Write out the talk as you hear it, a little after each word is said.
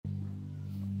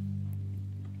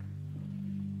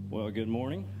Well, good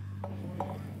morning.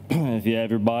 If you have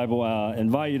your Bible, I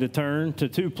invite you to turn to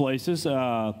two places.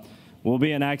 We'll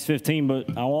be in Acts 15,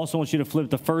 but I also want you to flip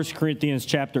to 1 Corinthians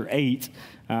chapter 8,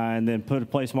 and then put a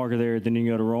place marker there. Then you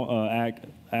can go to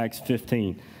Acts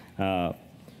 15. As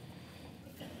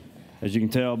you can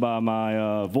tell by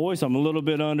my voice, I'm a little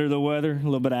bit under the weather, a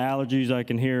little bit of allergies. I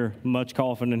can hear much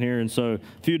coughing in here. And so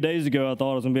a few days ago, I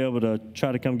thought I was going to be able to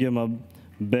try to come give my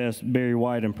best Barry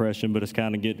White impression, but it's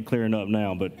kind of clearing up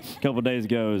now. But a couple of days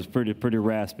ago, it was pretty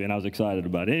raspy, and I was excited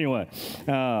about it.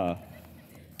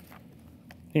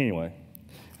 Anyway,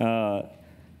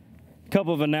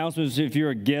 couple of announcements. If you're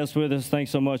a guest with us,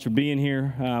 thanks so much for being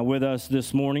here with us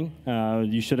this morning.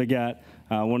 You should have got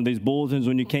one of these bulletins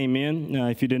when you came in.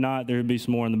 If you did not, there would be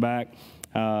some more in the back.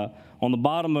 On the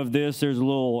bottom of this, there's a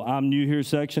little I'm new here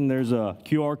section. There's a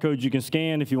QR code you can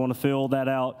scan if you want to fill that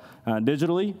out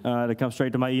digitally. To come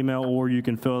straight to my email, or you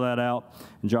can fill that out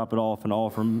and drop it off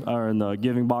in the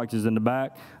giving boxes in the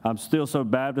back. I'm still so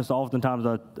Baptist.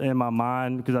 Oftentimes, in my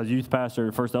mind, because I was youth pastor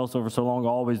at First Elso for so long, I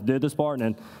always did this part,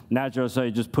 and naturally I say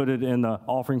just put it in the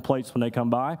offering plates when they come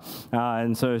by.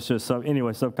 And so it's just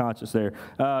subconscious there.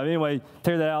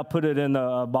 Tear that out, put it in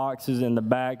the boxes in the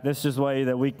back. This is just a way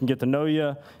that we can get to know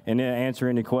you and then answer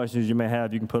any questions you may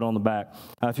have. You can put on the back.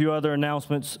 A few other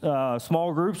announcements.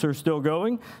 Small groups are still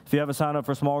going. If you haven't signed up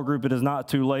for a small group, it is not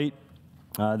too late.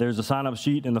 There's a sign-up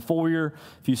sheet in the foyer.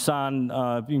 If you sign,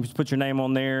 you can put your name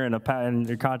on there and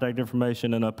your contact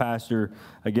information, and a pastor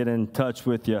get in touch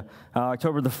with you.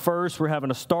 October the 1st, we're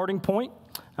having a starting point.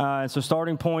 And so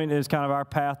starting point is kind of our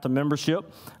path to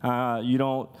membership. You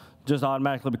don't just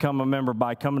automatically become a member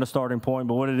by coming to starting point,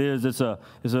 but what it is, it's an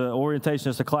orientation.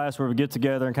 It's a class where we get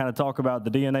together and kind of talk about the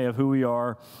DNA of who we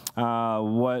are,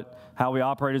 how we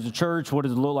operate as a church, what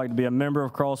does it look like to be a member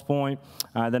of Crosspointe.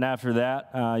 Then after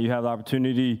that, you have the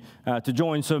opportunity to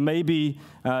join. So maybe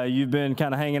you've been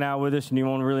kind of hanging out with us and you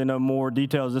want to really know more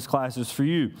details. This class is for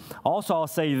you. Also, I'll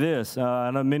say this. I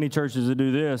know many churches that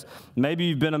do this. Maybe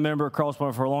you've been a member of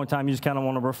Crosspointe for a long time. You just kind of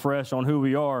want to refresh on who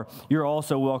we are. You're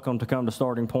also welcome to come to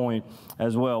starting point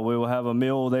as well. We will have a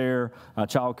meal there.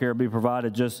 Child care will be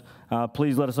provided. Just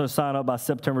please let us know. Sign up by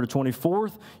September the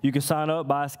 24th. You can sign up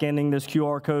by scanning this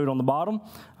QR code on the bottom,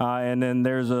 and then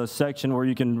there's a section where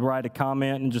you can write a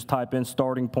comment and just type in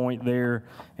starting point there,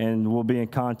 and we'll be in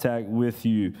contact with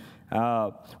you.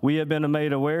 We have been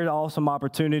made aware of the awesome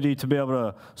opportunity to be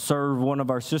able to serve one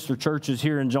of our sister churches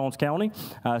here in Jones County.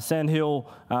 Sand Hill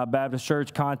Baptist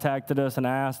Church contacted us and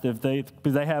asked if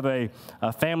because they have a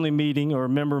family meeting or a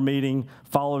member meeting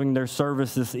following their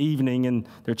service this evening, and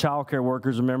their child care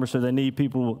workers are members, so they need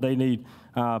people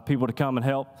to come and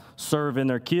help serve in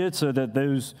their kids so that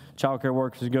those child care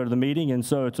workers go to the meeting. And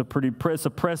so it's a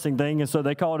pressing thing. And so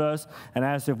they called us and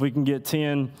asked if we can get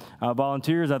 10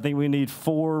 volunteers. I think we need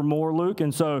 4 more, Luke.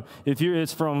 And so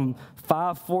it's from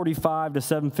 5:45 to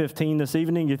 7:15 this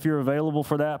evening. If you're available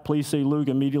for that, please see Luke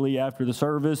immediately after the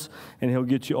service, and he'll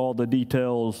get you all the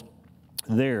details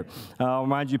there. I'll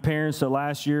remind you, parents, that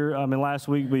last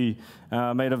week we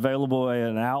made available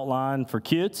an outline for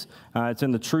kids. It's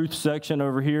in the truth section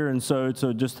over here, and so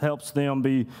it just helps them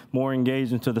be more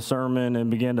engaged into the sermon and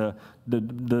begin to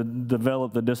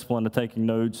develop the discipline of taking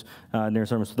notes in their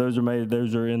sermon. So those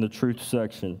are in the truth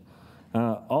section.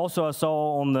 Also, I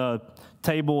saw on the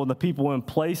table, the people in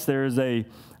place, there is a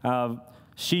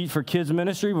sheet for kids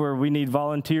ministry where we need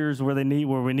volunteers where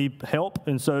we need help.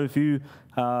 And so if you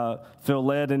feel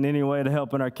led in any way to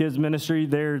help in our kids ministry,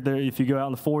 there if you go out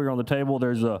in the foyer on the table,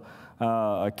 there's a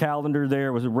calendar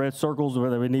there with red circles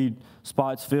where we need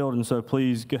spots filled. And so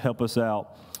please help us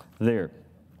out there.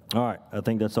 All right, I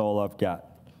think that's all I've got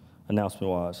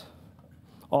announcement wise.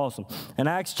 Awesome. In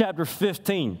Acts chapter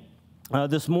 15.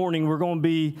 This morning, we're going to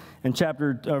be in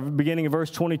beginning of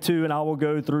verse 22, and I will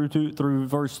go through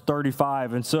verse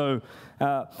 35. And so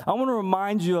I want to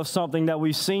remind you of something that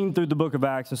we've seen through the book of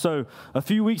Acts. And so a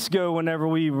few weeks ago, whenever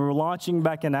we were launching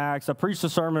back in Acts, I preached a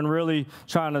sermon really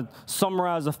trying to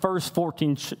summarize the first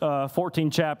 14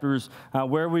 chapters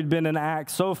where we'd been in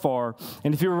Acts so far.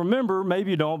 And if you remember,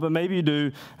 maybe you don't, but maybe you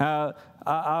do,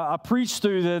 I preached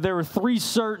through that there were 3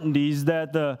 certainties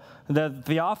that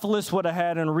Theophilus would have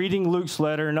had in reading Luke's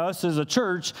letter, and us as a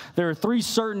church, there are 3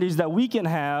 certainties that we can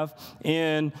have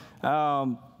in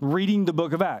reading the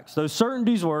book of Acts. Those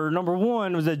certainties were, number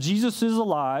one, was that Jesus is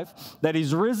alive, that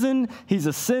he's risen, he's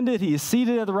ascended, he is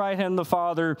seated at the right hand of the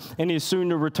Father, and he is soon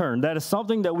to return. That is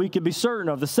something that we could be certain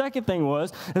of. The second thing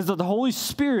is that the Holy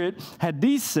Spirit had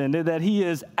descended, that he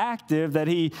is active, that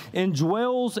he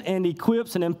indwells and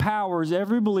equips and empowers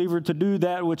every believer to do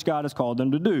that which God has called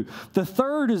them to do. The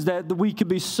third is that we could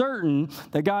be certain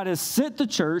that God has sent the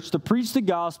church to preach the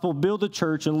gospel, build the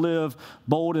church, and live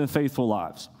bold and faithful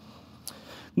lives.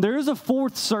 There is a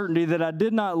fourth certainty that I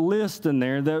did not list in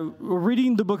there that we're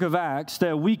reading the book of Acts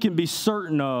that we can be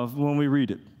certain of when we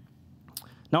read it.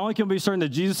 Not only can we be certain that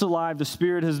Jesus is alive, the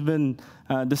Spirit has been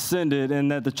descended, and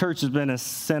that the church has been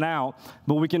sent out,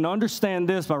 but we can understand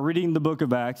this by reading the book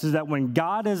of Acts, is that when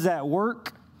God is at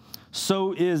work,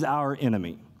 so is our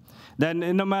enemy. That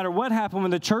no matter what happened,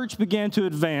 when the church began to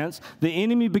advance, the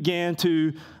enemy began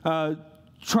to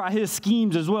try his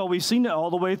schemes as well. We've seen it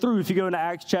all the way through. If you go into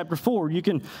Acts chapter 4, you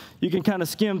can kind of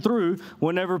skim through.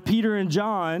 Whenever Peter and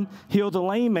John healed the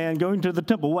lame man going to the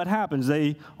temple, what happens?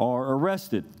 They are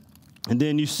arrested. And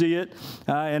then you see it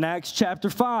in Acts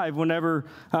chapter 5, whenever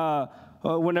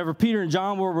Peter and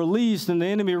John were released and the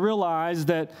enemy realized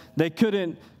that they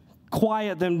couldn't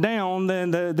quiet them down,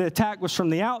 then the attack was from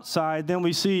the outside. Then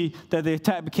we see that the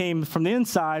attack became from the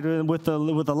inside with the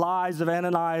lies of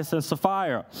Ananias and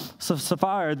Sapphira.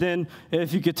 Then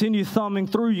if you continue thumbing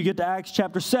through, you get to Acts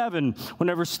chapter 7,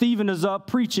 whenever Stephen is up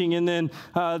preaching, and then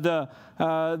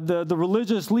the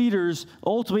religious leaders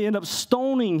ultimately end up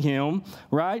stoning him,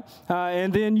 right?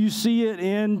 And then you see it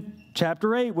in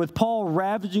chapter 8 with Paul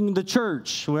ravaging the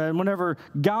church. Whenever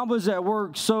God was at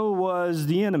work, so was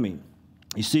the enemy.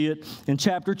 You see it in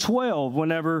chapter 12,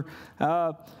 whenever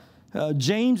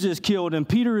James is killed and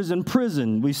Peter is in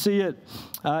prison. We see it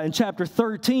in chapter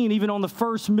 13, even on the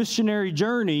first missionary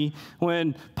journey,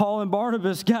 when Paul and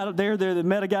Barnabas got up there, they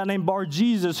met a guy named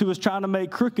Bar-Jesus who was trying to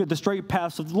make crooked the straight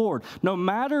paths of the Lord. No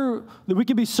matter, we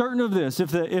can be certain of this,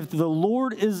 if the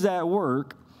Lord is at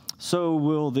work, so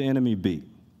will the enemy be.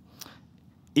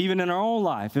 Even in our own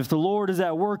life, if the Lord is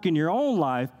at work in your own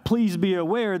life, please be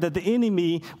aware that the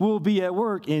enemy will be at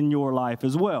work in your life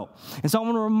as well. And so I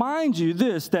want to remind you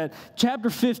this, that chapter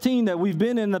 15 that we've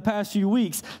been in the past few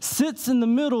weeks sits in the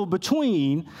middle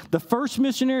between the first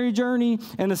missionary journey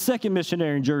and the second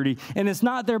missionary journey. And it's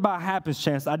not there by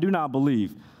happenstance, I do not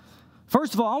believe.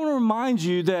 First of all, I want to remind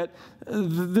you that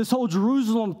this whole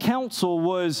Jerusalem council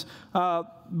was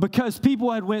because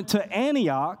people had went to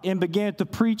Antioch and began to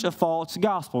preach a false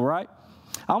gospel, right?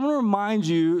 I want to remind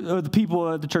you of the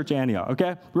people at the church of Antioch,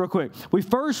 okay? Real quick. We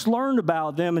first learned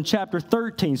about them in chapter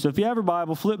 13. So if you have your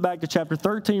Bible, flip back to chapter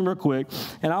 13 real quick,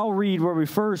 and I'll read where we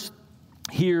first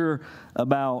hear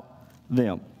about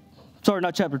them. Sorry,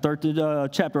 not chapter 13,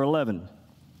 chapter 11.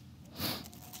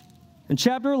 In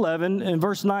chapter 11, in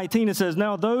verse 19, it says,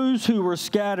 "Now those who were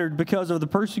scattered because of the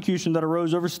persecution that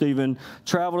arose over Stephen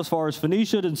traveled as far as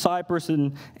Phoenicia and Cyprus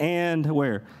and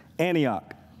where?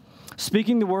 Antioch,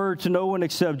 speaking the word to no one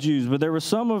except Jews. But there were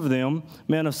some of them,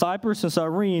 men of Cyprus and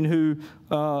Cyrene, who,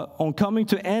 on coming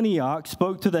to Antioch,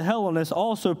 spoke to the Hellenists,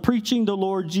 also preaching the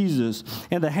Lord Jesus.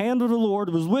 And the hand of the Lord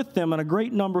was with them, and a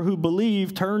great number who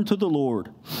believed turned to the Lord.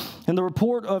 And the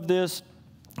report of this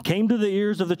came to the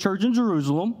ears of the church in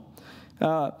Jerusalem.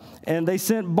 And they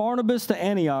sent Barnabas to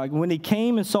Antioch. When he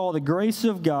came and saw the grace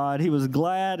of God, he was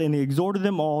glad, and he exhorted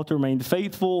them all to remain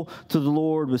faithful to the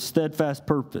Lord with steadfast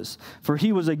purpose. For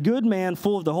he was a good man,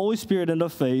 full of the Holy Spirit and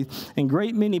of faith, and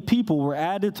great many people were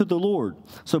added to the Lord.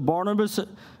 So Barnabas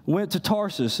went to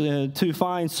Tarsus to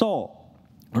find Saul,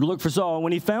 or to look for Saul. And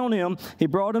when he found him, he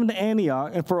brought him to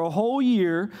Antioch, and for a whole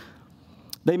year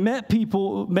they met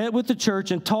with the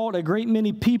church and taught a great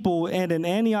many people, and in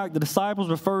Antioch the disciples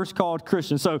were first called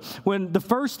Christians. So when the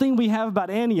first thing we have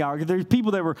about Antioch, there's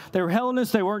people that were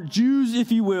Hellenists, they weren't Jews,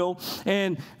 if you will,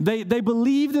 and they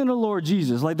believed in the Lord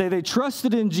Jesus. Like they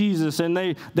trusted in Jesus, and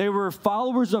they were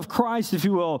followers of Christ, if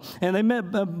you will. And they met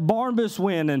Barnabas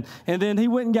and then he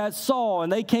went and got Saul,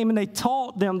 and they came and they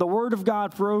taught them the word of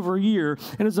God for over a year,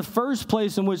 and it's the first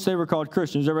place in which they were called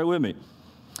Christians. Everybody with me?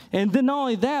 And then not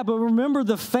only that, but remember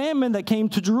the famine that came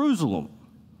to Jerusalem.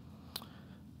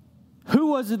 Who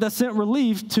was it that sent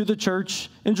relief to the church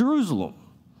in Jerusalem?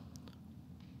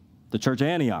 The church of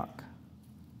Antioch.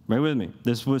 Right with me?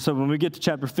 So when we get to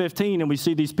chapter 15 and we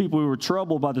see these people who were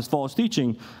troubled by this false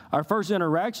teaching, our first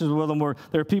interactions with them were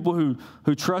there are people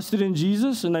who trusted in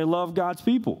Jesus and they loved God's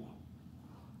people.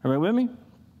 All right with me?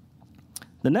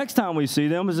 The next time we see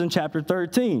them is in chapter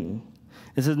 13.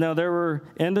 It says, now there were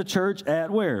in the church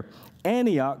at where?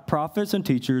 Antioch, prophets and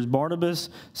teachers, Barnabas,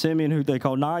 Simeon, who they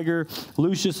call Niger,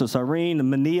 Lucius of Cyrene,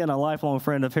 Manaen, a lifelong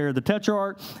friend of Herod the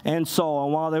Tetrarch, and Saul.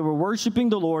 And while they were worshiping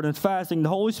the Lord and fasting, the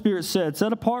Holy Spirit said,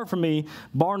 "Set apart for me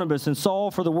Barnabas and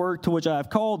Saul for the work to which I have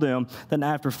called them." Then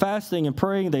after fasting and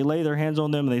praying, they laid their hands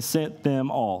on them and they sent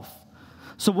them off.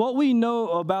 So what we know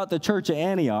about the church at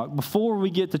Antioch before we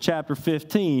get to chapter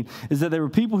 15 is that there were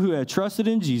people who had trusted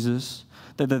in Jesus,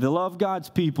 that they loved God's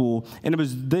people, and it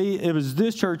was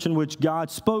this church in which God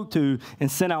spoke to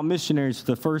and sent out missionaries for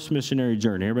the first missionary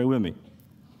journey. Everybody with me?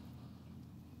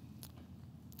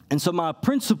 And so my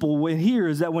principle here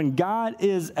is that when God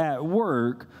is at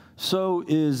work, so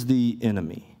is the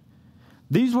enemy.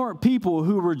 These weren't people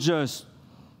who were just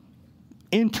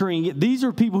entering it. These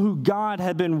are people who God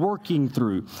had been working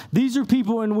through. These are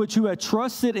people in which who had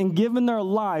trusted and given their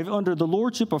life under the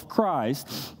lordship of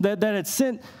Christ, that had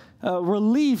sent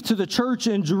relief to the church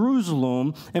in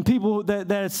Jerusalem, and people that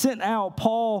had sent out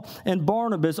Paul and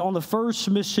Barnabas on the first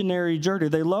missionary journey.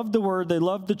 They loved the word, they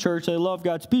loved the church, they loved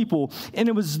God's people. And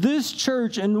it was this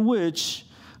church in which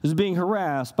was being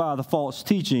harassed by the false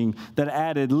teaching that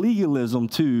added legalism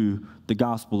to the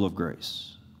gospel of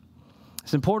grace.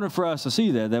 It's important for us to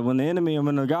see that when the enemy,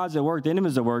 when the God's at work, the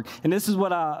enemy's at work. And this is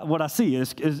what I see,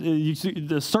 you see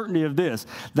the certainty of this,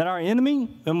 that our enemy,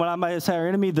 and what I might say our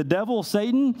enemy, the devil,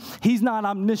 Satan, he's not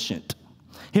omniscient.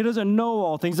 He doesn't know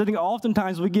all things. I think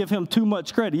oftentimes we give him too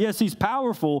much credit. Yes, he's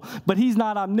powerful, but he's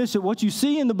not omniscient. What you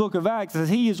see in the book of Acts is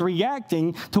he is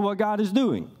reacting to what God is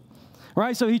doing.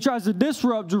 Right? So he tries to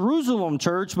disrupt Jerusalem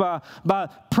church by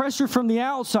pressure from the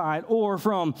outside or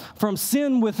from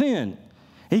sin within.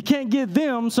 He can't get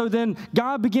them, so then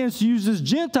God begins to use this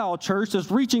Gentile church that's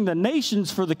reaching the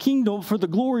nations for the kingdom, for the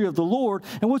glory of the Lord.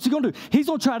 And what's he going to do? He's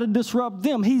going to try to disrupt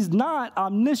them. He's not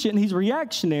omniscient. He's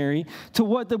reactionary to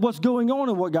what's going on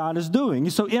and what God is doing.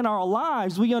 So in our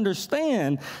lives, we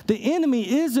understand the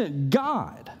enemy isn't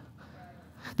God.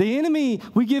 The enemy,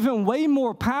 we give him way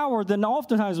more power than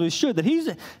oftentimes we should. That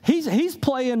he's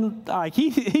playing like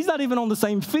he's not even on the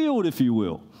same field, if you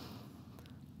will.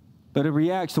 But it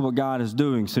reacts to what God is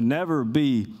doing. So never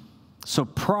be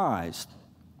surprised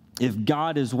if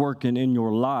God is working in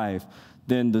your life,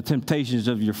 then the temptations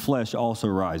of your flesh also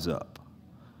rise up.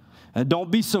 And don't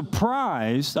be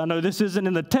surprised, I know this isn't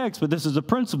in the text, but this is a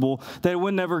principle, that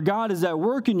whenever God is at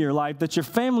work in your life, that your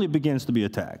family begins to be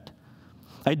attacked.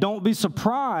 Hey, don't be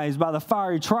surprised by the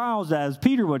fiery trials, as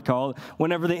Peter would call it,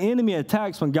 whenever the enemy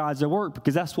attacks when God's at work,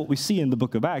 because that's what we see in the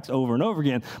book of Acts over and over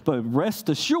again. But rest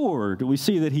assured, we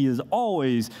see that he is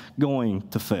always going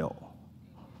to fail.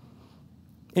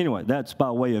 Anyway, that's by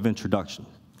way of introduction.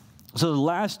 So the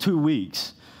last 2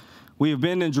 weeks, we have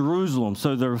been in Jerusalem.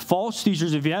 So there are false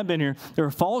teachers, if you haven't been here, there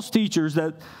are false teachers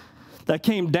that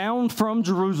came down from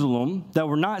Jerusalem, that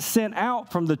were not sent out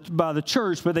by the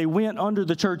church, but they went under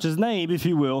the church's name, if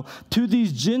you will, to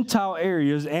these Gentile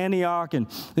areas, Antioch and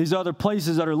these other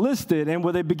places that are listed. And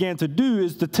what they began to do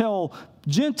is to tell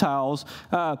Gentiles,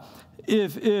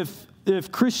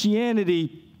 if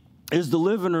Christianity is the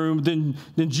living room, then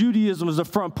Judaism is the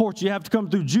front porch. You have to come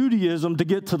through Judaism to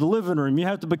get to the living room. You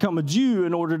have to become a Jew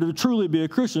in order to truly be a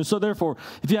Christian. So therefore,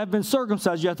 if you have been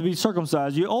circumcised, you have to be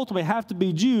circumcised. You ultimately have to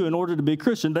be Jew in order to be a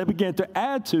Christian. They began to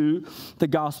add to the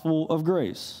gospel of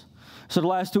grace. So the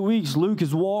last 2 weeks, Luke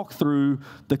has walked through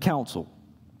the council.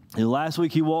 And last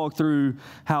week, he walked through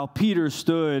how Peter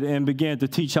stood and began to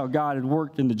teach how God had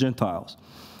worked in the Gentiles.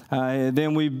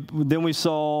 Then we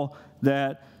saw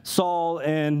that Saul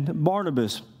and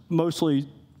Barnabas, mostly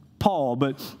Paul,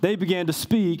 but they began to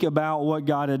speak about what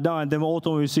God had done. Then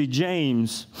ultimately we see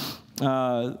James,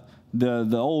 the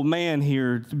old man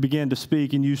here, began to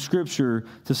speak and use Scripture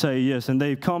to say yes. And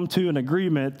they've come to an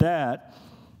agreement that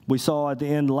we saw at the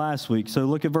end last week. So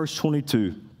look at verse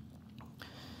 22.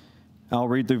 I'll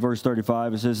read through verse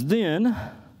 35. It says, "Then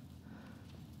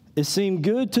it seemed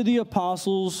good to the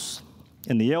apostles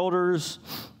and the elders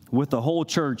with the whole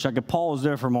church." I could pause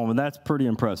there for a moment. That's pretty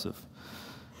impressive.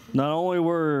 Not only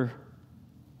were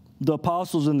the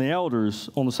apostles and the elders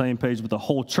on the same page, but the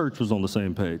whole church was on the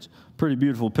same page. Pretty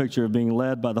beautiful picture of being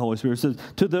led by the Holy Spirit. It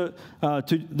says,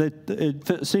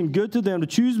 it seemed good to them to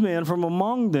choose men from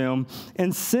among them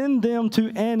and send them to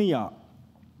Antioch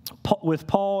with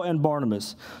Paul and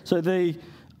Barnabas. So they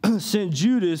sent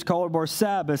Judas, called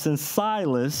Barsabbas, and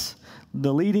Silas,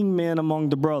 the leading men among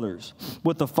the brothers,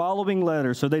 with the following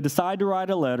letter. So they decided to write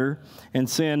a letter and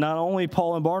send not only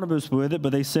Paul and Barnabas with it,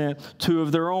 but they sent two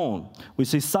of their own. We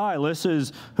see Silas,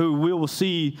 who we will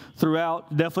see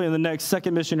throughout, definitely in the next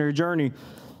second missionary journey,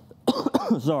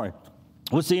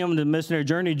 We'll see him in the missionary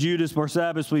journey. Judas,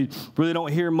 Barsabbas, we really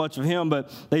don't hear much of him,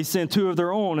 but they sent two of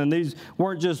their own, and these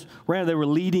weren't just random. They were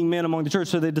leading men among the church,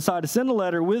 so they decided to send a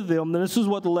letter with them. And this is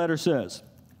what the letter says.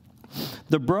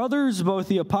 The brothers, both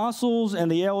the apostles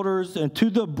and the elders, and to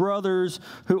the brothers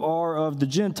who are of the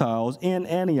Gentiles in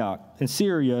Antioch, in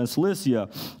Syria, and Cilicia,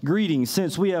 greetings,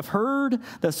 since we have heard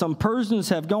that some persons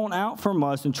have gone out from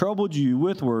us and troubled you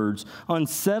with words,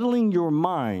 unsettling your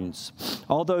minds,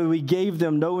 although we gave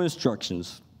them no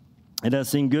instructions. It has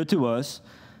seemed good to us,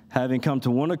 having come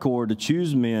to one accord, to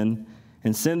choose men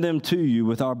and send them to you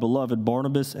with our beloved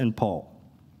Barnabas and Paul,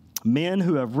 men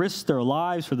who have risked their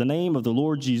lives for the name of the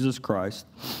Lord Jesus Christ.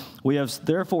 We have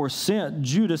therefore sent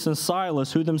Judas and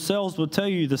Silas, who themselves will tell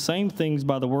you the same things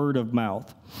by the word of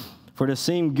mouth. For it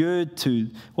seemed good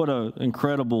to, what an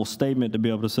incredible statement to be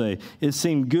able to say, it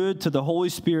seemed good to the Holy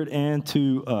Spirit and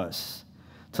to us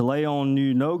to lay on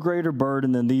you no greater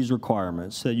burden than these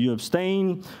requirements, that you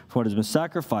abstain from what has been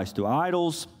sacrificed to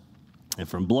idols, and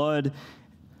from blood,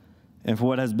 and from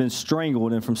what has been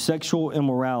strangled, and from sexual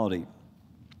immorality.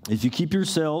 If you keep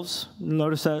yourselves,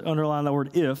 notice that, underline that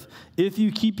word if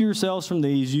you keep yourselves from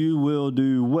these, you will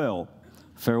do well.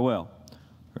 Farewell.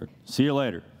 Or see you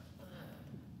later.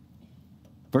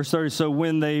 Verse 30, so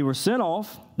when they were sent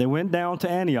off, they went down to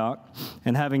Antioch,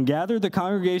 and having gathered the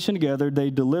congregation together,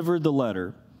 they delivered the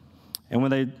letter. And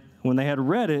when they had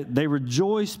read it, they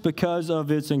rejoiced because of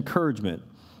its encouragement.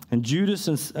 And Judas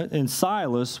and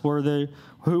Silas,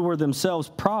 who were themselves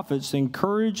prophets,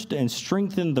 encouraged and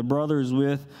strengthened the brothers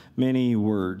with many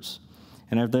words.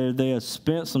 And after they had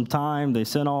spent some time, they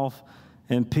sent off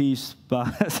in peace.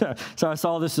 So I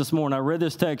saw this morning. I read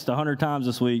this text 100 times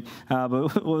this week, but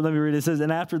let me read it. It says,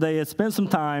 and after they had spent some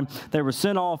time, they were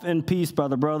sent off in peace by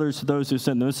the brothers to those who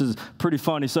sent them. This is pretty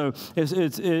funny. So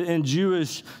it's in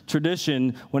Jewish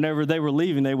tradition, whenever they were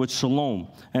leaving, they would shalom.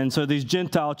 And so these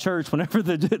Gentile church, whenever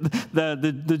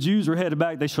the Jews were headed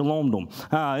back, they shalomed them.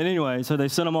 And anyway, so they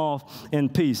sent them off in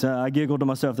peace. I giggled to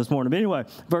myself this morning. But anyway,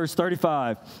 verse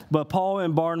 35, but Paul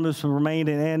and Barnabas remained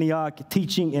in Antioch,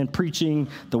 teaching and preaching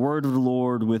the word of the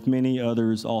Lord with many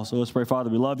others also. Let's pray.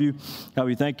 Father, we love you. God,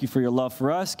 we thank you for your love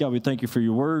for us. God, we thank you for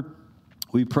your word.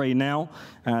 We pray now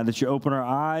that you open our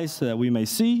eyes so that we may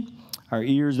see, our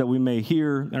ears that we may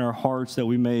hear, and our hearts that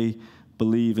we may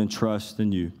believe and trust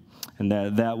in you, and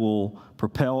that will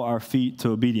propel our feet to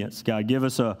obedience. God, give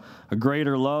us a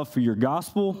greater love for your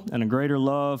gospel and a greater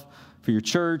love for your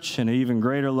church and an even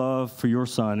greater love for your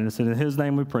son. And it's in his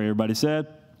name we pray. Everybody said,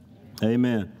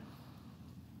 amen.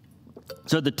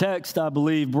 So the text, I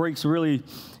believe, breaks really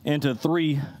into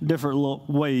three different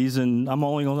ways, and I'm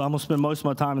going to spend most of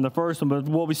my time in the first one. But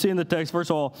what we see in the text, first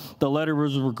of all, the letter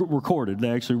was recorded. They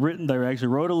actually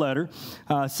wrote a letter.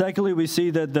 Secondly, we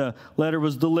see that the letter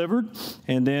was delivered,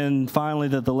 and then finally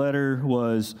that the letter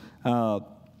was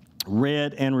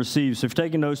read and received. So if you're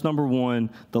taking notes, number one,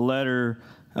 the letter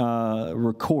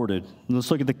recorded. Let's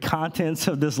look at the contents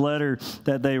of this letter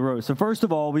that they wrote. So first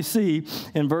of all, we see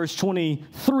in verse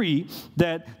 23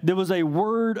 that there was a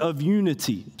word of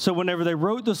unity. So whenever they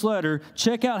wrote this letter,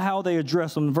 check out how they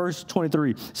address them. Verse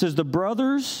 23 says, the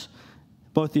brothers,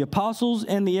 both the apostles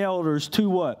and the elders, to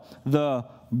what? The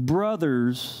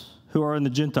brothers who are in the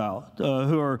Gentile,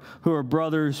 who are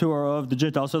brothers who are of the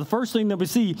Gentiles. So the first thing that we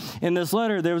see in this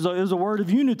letter, it was a word of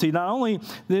unity. Not only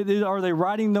are they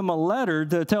writing them a letter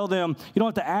to tell them, you don't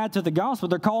have to add to the gospel,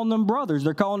 they're calling them brothers.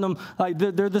 They're calling them, like,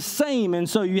 they're the same. And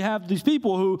so you have these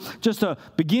people who, just the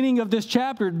beginning of this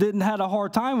chapter, didn't have a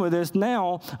hard time with this.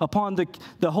 Now, upon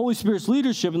the Holy Spirit's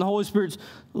leadership and the Holy Spirit's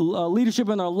leadership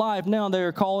in their life, now they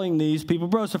are calling these people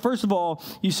brothers. So first of all,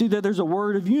 you see that there's a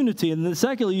word of unity. And then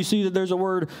secondly, you see that there's a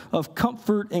word of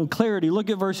comfort and clarity.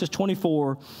 Look at verses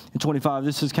 24 and 25.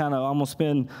 This is I'm going to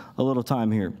spend a little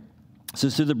time here. It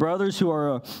says, to the brothers who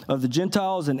are of the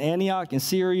Gentiles in Antioch and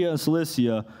Syria and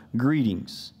Cilicia,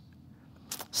 greetings.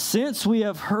 Since we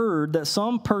have heard that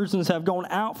some persons have gone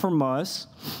out from us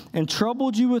and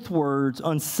troubled you with words,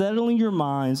 unsettling your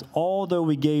minds, although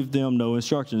we gave them no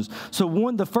instructions. So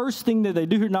the first thing that they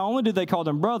do here, not only do they call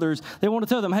them brothers, they want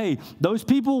to tell them, hey, those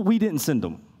people, we didn't send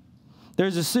them.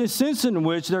 There's a sense in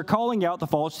which they're calling out the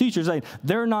false teachers, saying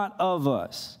they're not of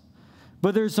us.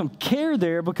 But there's some care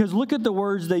there, because look at the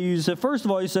words they use. So first of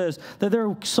all, he says that there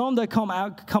are some that come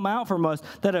out from us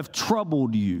that have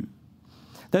troubled you.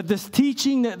 That this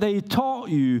teaching that they taught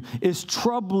you is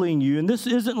troubling you. And this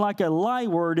isn't like a light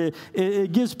word.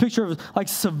 It gives a picture of like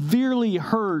severely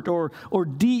hurt or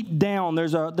deep down.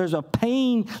 There's a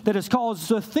pain that is caused.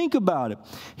 So think about it.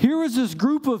 Here is this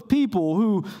group of people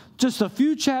who just a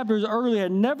few chapters earlier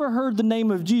had never heard the name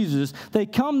of Jesus. They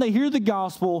come, they hear the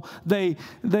gospel, they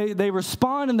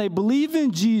respond, and they believe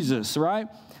in Jesus, right?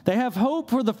 They have hope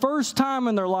for the first time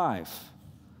in their life.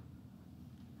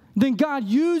 Then God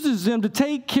uses them to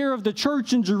take care of the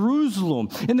church in Jerusalem.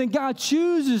 And then God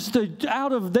chooses to,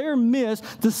 out of their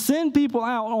midst, to send people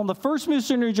out on the first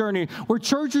missionary journey where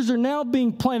churches are now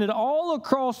being planted all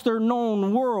across their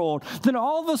known world. Then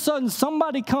all of a sudden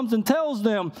somebody comes and tells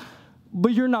them,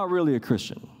 but you're not really a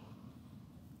Christian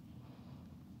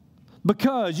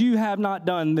because you have not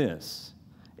done this.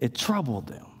 It troubled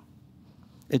them.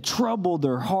 It troubled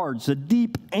their hearts, a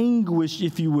deep anguish,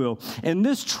 if you will. And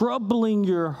this troubling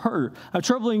your heart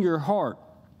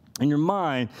and your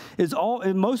mind is all,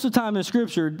 and most of the time in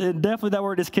Scripture, and definitely that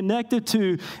word is connected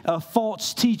to a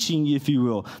false teaching, if you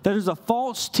will. That is a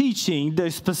false teaching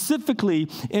that specifically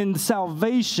in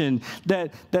salvation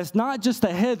that's not just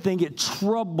a head thing, it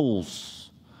troubles.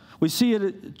 We see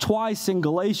it twice in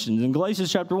Galatians. In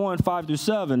Galatians chapter 1, 5 through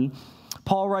 7,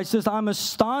 Paul writes this, I'm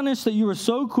astonished that you are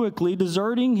so quickly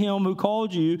deserting him who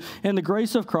called you in the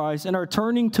grace of Christ and are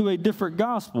turning to a different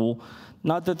gospel.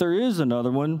 Not that there is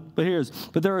another one,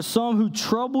 but there are some who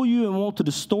trouble you and want to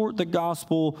distort the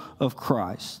gospel of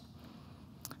Christ.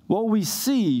 What we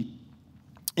see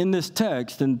in this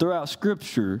text and throughout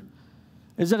Scripture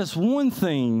is that it's one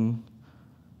thing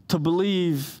to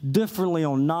believe differently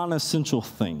on non-essential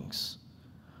things.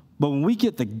 But when we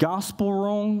get the gospel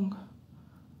wrong,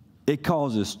 it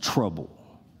causes trouble,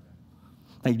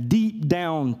 like deep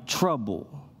down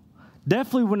trouble.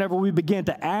 Definitely whenever we begin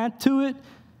to add to it,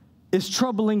 it's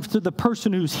troubling to the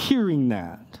person who's hearing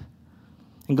that.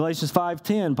 In Galatians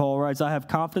 5:10, Paul writes, I have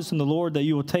confidence in the Lord that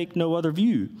you will take no other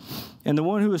view. And the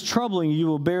one who is troubling you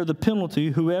will bear the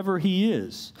penalty, whoever he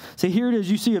is. See, here it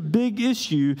is. You see a big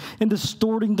issue in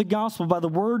distorting the gospel by the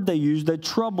word they use that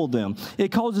troubled them.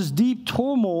 It causes deep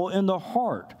turmoil in the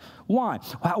heart. Why?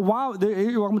 I'm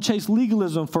going to chase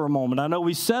legalism for a moment. I know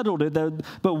we settled it,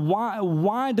 but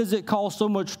why does it cause so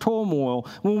much turmoil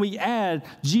when we add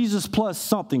Jesus plus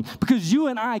something? Because you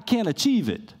and I can't achieve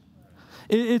it.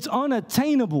 It's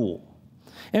unattainable.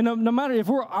 And no matter if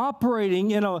we're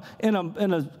operating in a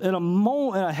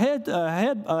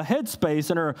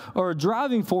headspace or a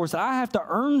driving force, I have to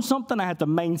earn something, I have to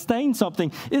maintain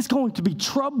something. It's going to be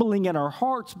troubling in our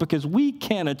hearts because we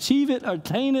can't achieve it,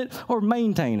 attain it, or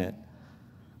maintain it.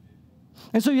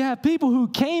 And so you have people who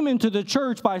came into the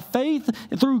church by faith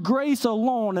through grace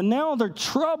alone, and now they're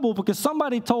troubled because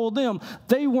somebody told them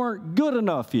they weren't good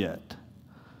enough yet,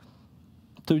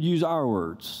 to use our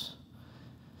words.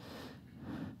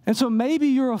 And so maybe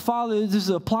you're a follower, this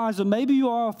applies to maybe you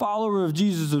are a follower of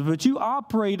Jesus, but you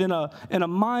operate in a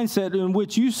mindset in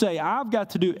which you say, I've got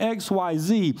to do X, Y,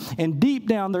 Z. And deep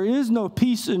down, there is no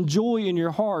peace and joy in your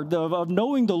heart of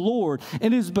knowing the Lord.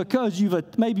 And it's because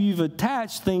maybe you've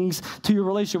attached things to your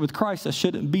relationship with Christ that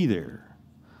shouldn't be there.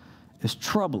 It's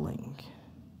troubling.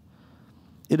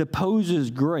 It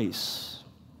opposes grace.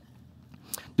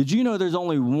 Did you know there's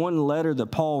only one letter that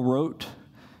Paul wrote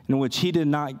in which he did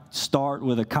not start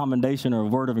with a commendation or a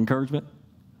word of encouragement?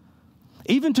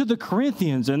 Even to the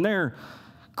Corinthians and their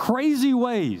crazy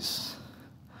ways,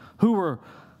 who were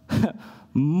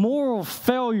moral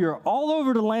failure all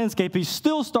over the landscape, he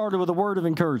still started with a word of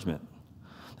encouragement.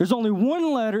 There's only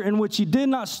one letter in which he did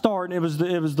not start, and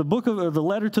it was the book of the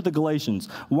letter to the Galatians.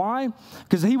 Why?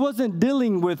 Because he wasn't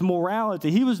dealing with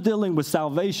morality. He was dealing with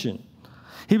salvation.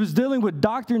 He was dealing with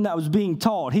doctrine that was being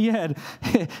taught. He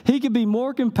could be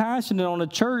more compassionate on a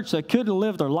church that couldn't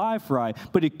live their life right,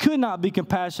 but he could not be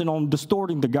compassionate on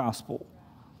distorting the gospel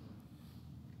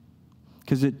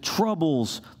because it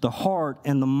troubles the heart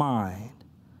and the mind.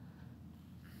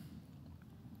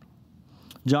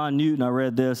 John Newton, I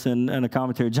read this in a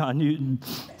commentary. John Newton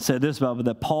said this about it,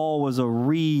 that Paul was a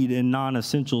reed in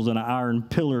non-essentials and an iron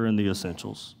pillar in the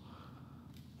essentials.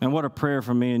 And what a prayer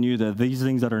for me and you that these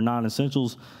things that are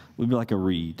non-essentials would be like a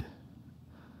reed.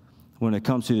 When it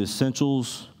comes to the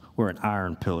essentials, we're an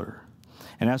iron pillar.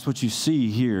 And that's what you see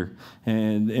here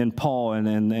in Paul and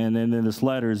in this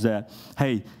letter is that,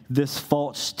 hey, this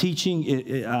false teaching,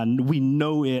 we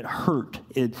know it hurt.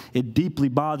 It deeply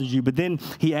bothers you. But then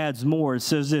he adds more. It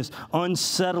says this,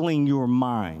 unsettling your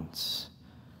minds.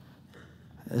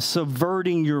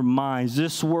 subverting your minds.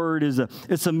 This word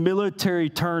it's a military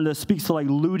term that speaks to like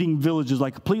looting villages,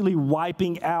 like completely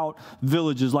wiping out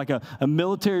villages. Like a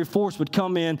military force would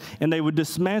come in and they would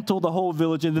dismantle the whole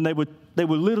village, and then they would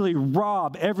literally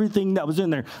rob everything that was in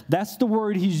there. That's the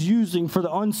word he's using for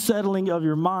the unsettling of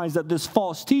your minds, that this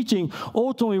false teaching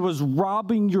ultimately was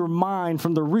robbing your mind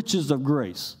from the riches of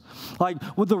grace. Like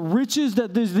with the riches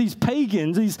that these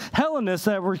pagans, these Hellenists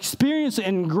that were experiencing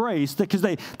in grace, because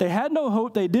they had no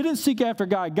hope, they didn't seek after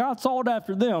God. God sought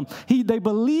after them. They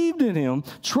believed in him,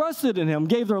 trusted in him,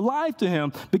 gave their life to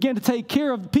him, began to take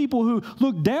care of the people who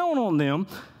looked down on them.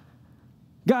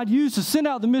 God used to send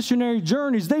out the missionary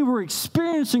journeys. They were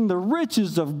experiencing the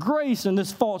riches of grace, and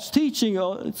this false teaching,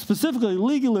 specifically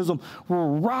legalism, were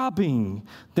robbing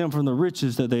them from the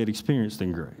riches that they had experienced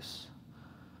in grace.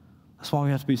 That's why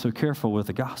we have to be so careful with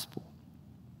the gospel,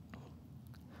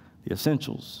 the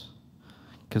essentials,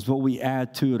 because what we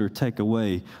add to it or take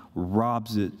away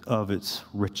robs it of its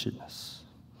richness.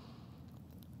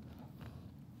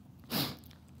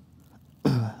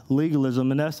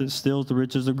 Legalism, in essence, steals the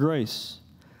riches of grace.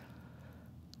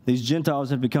 These Gentiles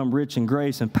have become rich in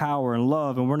grace and power and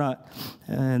love,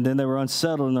 and then they were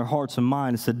unsettled in their hearts and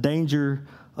minds. It's the danger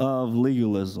of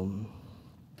legalism.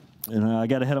 And I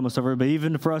got ahead of myself, but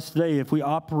even for us today, if we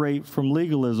operate from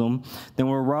legalism, then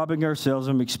we're robbing ourselves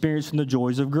from experiencing the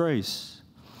joys of grace.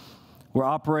 We're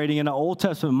operating in an Old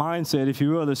Testament mindset, if you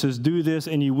will, that says, do this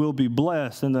and you will be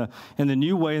blessed. In the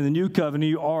new way, in the new covenant,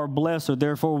 you are blessed, so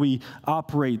therefore we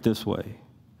operate this way.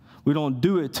 We don't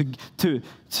do it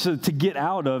to get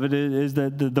out of it. It is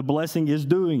that the blessing is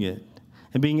doing it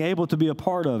and being able to be a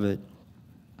part of it.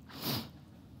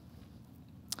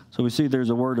 So we see there's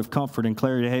a word of comfort and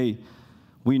clarity. Hey,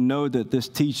 we know that this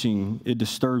teaching, it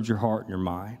disturbs your heart and your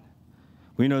mind.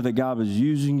 We know that God was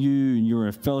using you and you were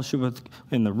in fellowship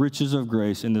in the riches of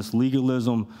grace, and this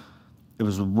legalism, it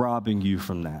was robbing you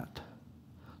from that.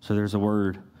 So there's a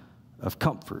word of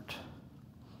comfort.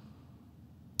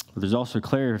 But there's also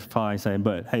clarifying, saying,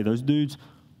 but hey, those dudes,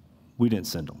 we didn't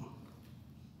send them.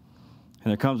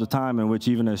 And there comes a time in which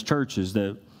even as churches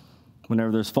that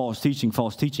whenever there's false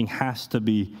teaching has to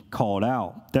be called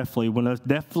out.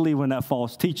 Definitely when that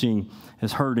false teaching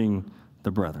is hurting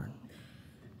the brethren.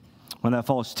 When that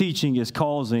false teaching is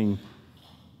causing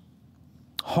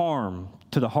harm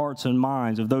to the hearts and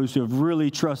minds of those who have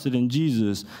really trusted in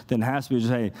Jesus, then it has to be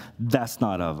just, hey, that's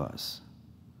not of us.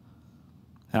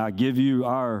 And I give you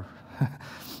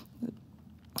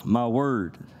my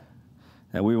word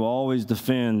that we will always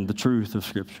defend the truth of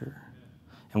Scripture.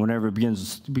 And whenever it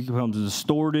becomes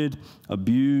distorted,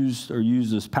 abused, or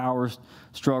used as power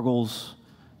struggles,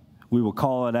 we will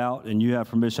call it out, and you have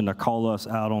permission to call us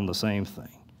out on the same thing.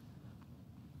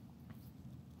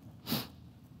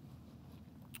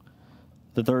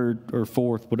 The third or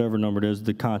fourth, whatever number it is,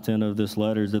 the content of this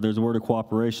letter is that there's a word of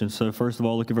cooperation. So first of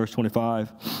all, look at verse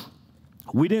 25.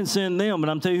 We didn't send them, but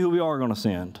I'm telling you who we are going to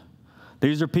send.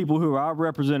 These are people who are our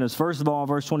representatives. First of all, in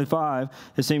verse 25,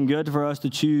 it seemed good for us to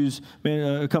choose,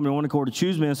 come to one accord to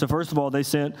choose men. So first of all, they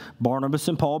sent Barnabas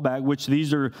and Paul back, which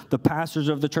these are the pastors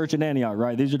of the church in Antioch,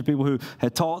 right? These are the people who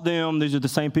had taught them. These are the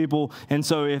same people. And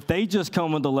so if they just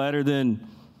come with the letter, then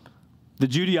the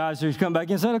Judaizers come back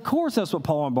and said, of course that's what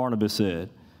Paul and Barnabas said.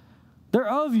 They're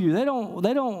of you. They don't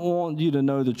want you to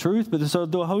know the truth. But so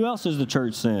who else does the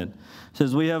church send? It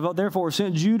says, we have therefore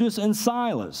sent Judas and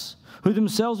Silas, who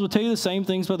themselves will tell you the same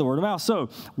things by the word of mouth. So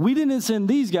we didn't send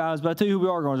these guys, but I tell you who we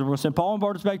are going to. We're going to send Paul and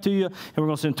Barnabas back to you, and we're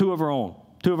going to send two of our own,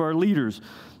 two of our leaders.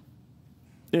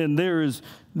 And there's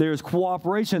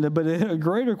cooperation, but a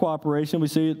greater cooperation. We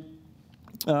see it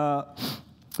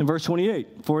in verse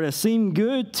 28. For it has seemed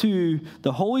good to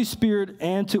the Holy Spirit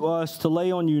and to us to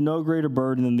lay on you no greater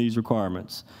burden than these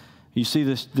requirements. You see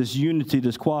this unity,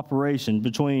 this cooperation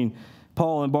between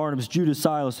Paul and Barnabas, Judas,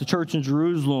 Silas, the church in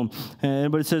Jerusalem,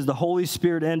 but it says the Holy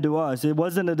Spirit and to us. It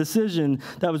wasn't a decision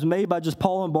that was made by just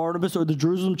Paul and Barnabas or the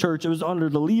Jerusalem church. It was under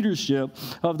the leadership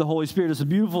of the Holy Spirit. It's a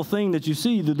beautiful thing that you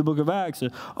see through the book of Acts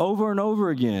over and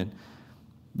over again.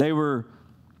 They were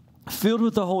filled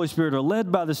with the Holy Spirit or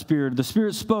led by the Spirit. The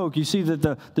Spirit spoke. You see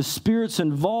that the Spirit's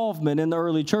involvement in the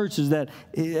early church is that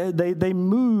they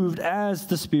moved as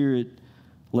the Spirit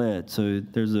led. So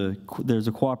there's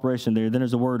a cooperation there. Then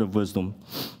there's a word of wisdom.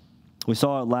 We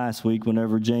saw it last week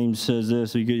whenever James says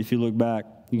this. If you look back,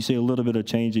 you can see a little bit of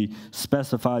change he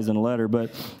specifies in the letter.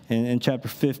 But in chapter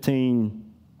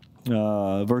 15,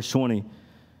 verse 20,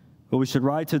 but we should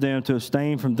write to them to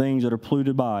abstain from things that are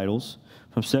polluted by idols,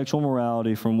 from sexual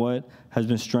morality, from what has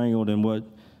been strangled, and what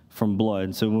from blood.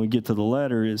 And so when we get to the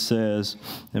letter, it says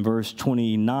in verse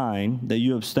 29 that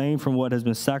you abstain from what has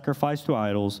been sacrificed to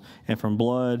idols, and from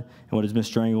blood, and what has been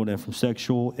strangled, and from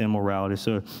sexual immorality.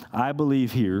 So I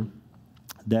believe here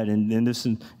that in this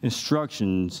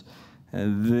instructions,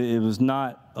 it was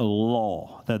not a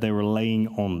law that they were laying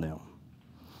on them.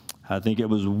 I think it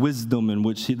was wisdom in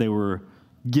which they were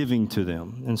giving to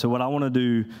them. And so what I want to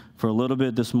do for a little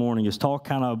bit this morning is talk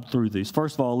kind of through these.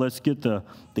 First of all, let's get the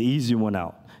easy one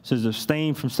out. It says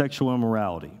abstain from sexual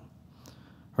immorality,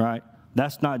 right?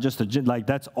 That's not just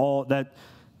that's all that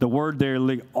the word there,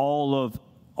 like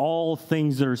all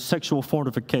things that are sexual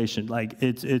fortification. Like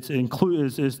it's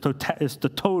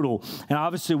the total. And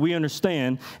obviously we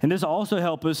understand, and this also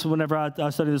help us whenever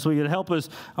I study this week, it help us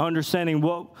understanding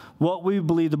what we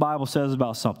believe the Bible says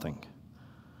about something.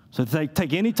 So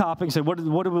take any topic and say, what do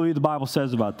we believe the Bible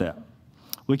says about that?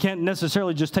 We can't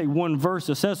necessarily just take one verse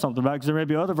that says something about it, because there may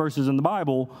be other verses in the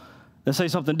Bible that say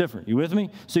something different. You with me?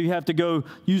 So you have to go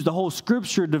use the whole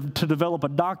Scripture to develop a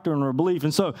doctrine or a belief.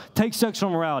 And so take sexual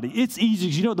immorality. It's easy,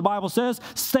 because you know what the Bible says?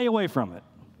 Stay away from it.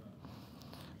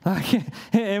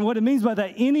 And what it means by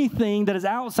that, anything that is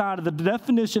outside of the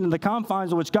definition and the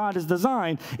confines of which God has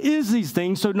designed is these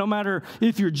things. So no matter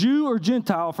if you're Jew or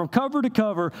Gentile, from cover to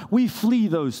cover, we flee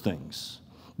those things.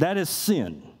 That is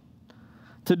sin.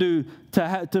 To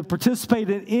participate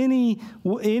in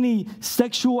any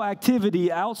sexual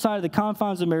activity outside of the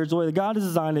confines of marriage, the way that God has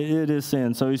designed it, it is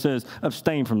sin. So he says,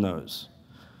 abstain from those.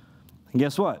 And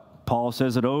guess what? Paul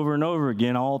says it over and over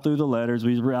again all through the letters.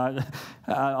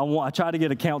 I tried to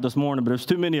get a count this morning, but there's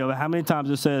too many of it. How many times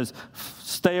it says,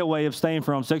 stay away, abstain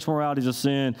from, sexual morality is a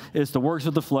sin, it's the works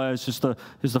of the flesh, it's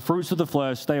the fruits of the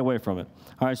flesh, stay away from it.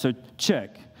 All right, so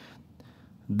check.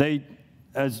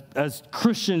 As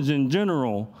Christians in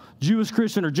general, Jewish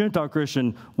Christian or Gentile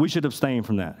Christian, we should abstain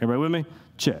from that. Everybody with me?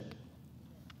 Check.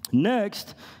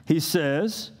 Next, he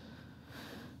says,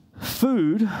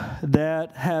 food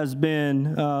that has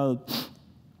been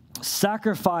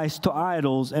sacrificed to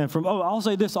idols, and from, I'll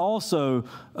say this also,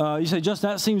 you say,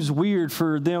 Justin, that seems weird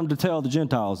for them to tell the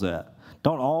Gentiles that.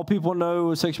 Don't all people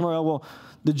know sexual morality? Well,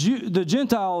 the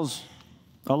Gentiles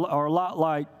are a lot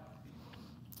like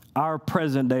our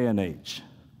present day and age,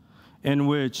 in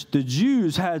which the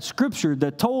Jews had scripture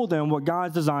that told them what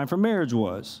God's design for marriage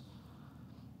was.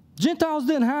 Gentiles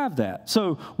didn't have that.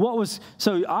 So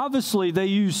obviously they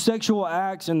use sexual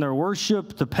acts in their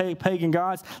worship to pagan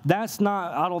gods. That's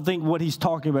not, I don't think, what he's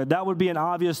talking about. That would be an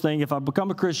obvious thing. If I become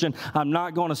a Christian, I'm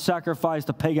not going to sacrifice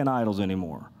to pagan idols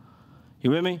anymore.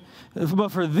 You with me? But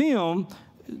for them,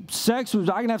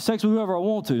 I can have sex with whoever I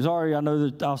want to. Sorry, I know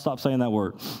that I'll stop saying that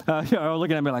word. You're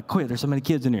looking at me like, quit, there's so many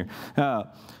kids in here.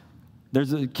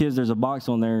 There's a box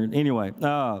on there. Anyway,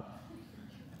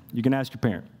 you can ask your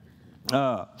parent.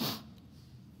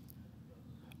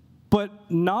 But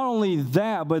not only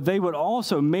that, but they would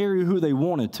also marry who they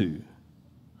wanted to.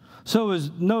 So it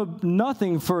was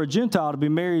nothing for a Gentile to be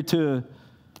married to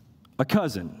a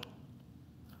cousin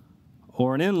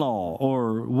or an in-law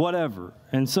or whatever.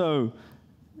 And so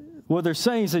what they're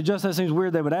saying is, just that seems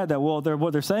weird they would add that. Well,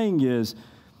 what they're saying is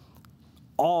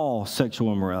all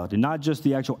sexual immorality, not just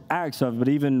the actual acts of it, but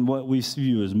even what we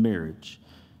view as marriage.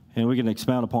 And we can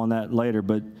expound upon that later.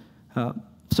 But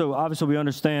so obviously we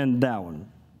understand that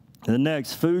one. The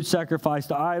next, food sacrificed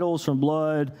to idols, from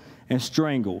blood, and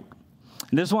strangled.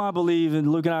 And this is why I believe,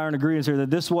 and Luke and I are in agreement here, that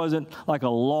this wasn't like a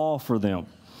law for them.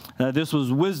 This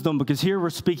was wisdom, because here we're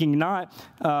speaking not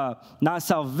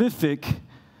salvific,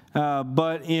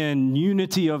 but in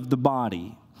unity of the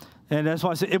body. And that's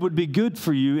why I said it would be good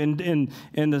for you in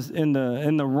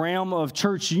the realm of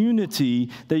church unity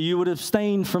that you would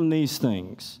abstain from these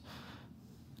things.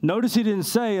 Notice he didn't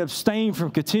say abstain from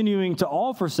continuing to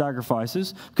offer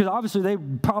sacrifices, because obviously they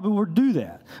probably would do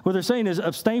that. What they're saying is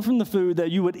abstain from the food that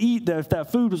you would eat if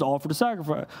that food was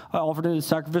offered in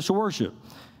sacrificial worship.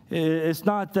 It's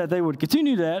not that they would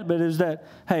continue that, but it's that,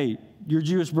 hey, your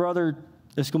Jewish brother,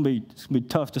 it's going to be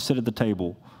tough to sit at the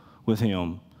table with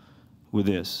him with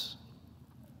this.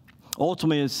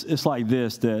 Ultimately, it's like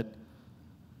this, that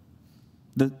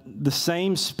the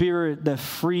same spirit that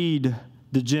freed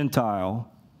the Gentile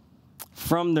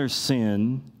from their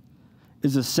sin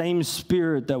is the same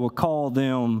spirit that will call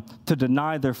them to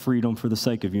deny their freedom for the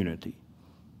sake of unity.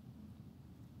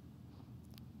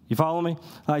 You follow me?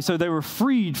 So they were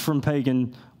freed from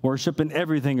pagan worship and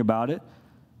everything about it.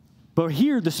 But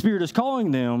here the Spirit is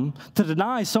calling them to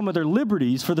deny some of their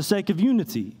liberties for the sake of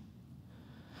unity.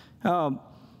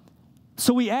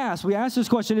 So we ask this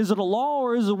question, is it a law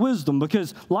or is it wisdom?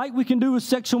 Because like we can do with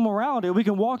sexual morality, we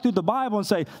can walk through the Bible and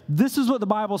say, this is what the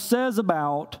Bible says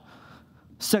about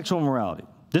sexual morality.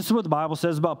 This is what the Bible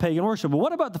says about pagan worship. But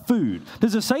what about the food?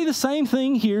 Does it say the same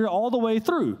thing here all the way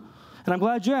through? And I'm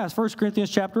glad you asked. 1 Corinthians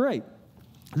chapter 8.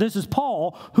 This is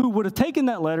Paul, who would have taken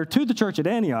that letter to the church at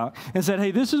Antioch and said,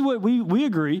 hey, this is what we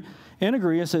agree,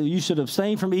 and said you should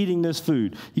abstain from eating this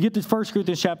food. You get to 1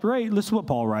 Corinthians chapter 8, listen to what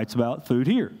Paul writes about food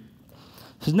here.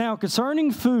 It says, now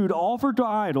concerning food offered to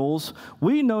idols,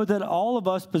 we know that all of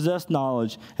us possess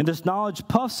knowledge, and this knowledge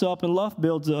puffs up and love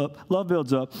builds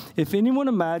up. If anyone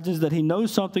imagines that he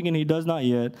knows something and he does not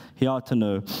yet, he ought to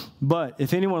know. But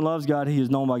if anyone loves God, he is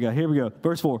known by God. Here we go.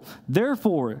 Verse 4.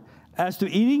 Therefore, as to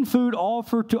eating food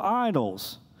offered to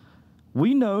idols,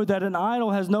 we know that an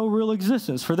idol has no real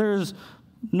existence, for there is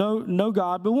no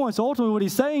God but one. So ultimately what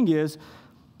he's saying is,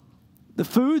 the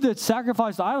food that's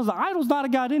sacrificed to idols, the idol's not a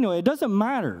God anyway. It doesn't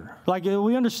matter. Like,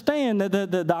 we understand that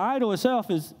the idol itself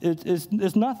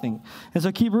is nothing. And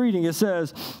so keep reading. It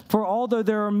says, for although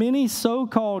there are many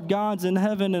so-called gods in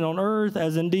heaven and on earth,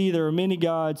 as indeed there are many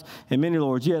gods and many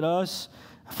lords, yet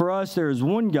for us there is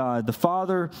one God, the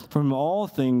Father, from whom all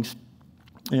things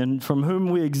and from whom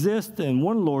we exist, and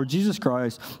one Lord, Jesus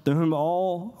Christ, to whom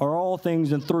all are all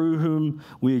things and through whom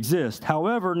we exist.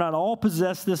 However, not all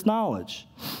possess this knowledge,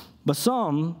 but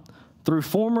some, through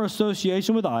former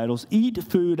association with idols, eat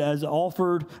food as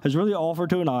really offered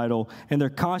to an idol, and their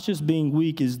conscience being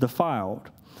weak is defiled.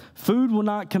 Food will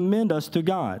not commend us to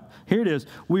God. Here it is.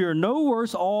 We are no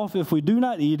worse off if we do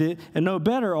not eat it, and no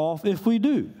better off if we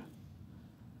do.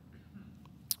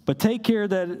 But take care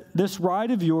that this right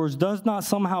of yours does not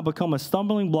somehow become a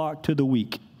stumbling block to the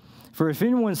weak. For if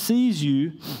anyone sees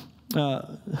you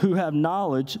who have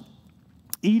knowledge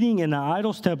eating in an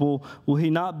idol's temple, will he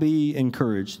not be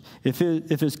encouraged? If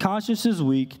his conscience is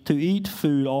weak, to eat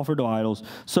food offered to idols.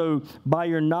 So by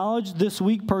your knowledge, this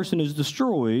weak person is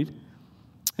destroyed,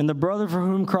 and the brother for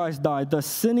whom Christ died, thus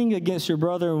sinning against your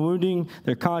brother and wounding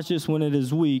their conscience when it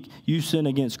is weak, you sin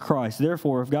against Christ.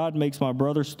 Therefore, if food makes my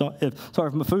brother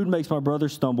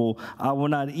stumble, I will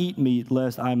not eat meat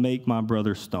lest I make my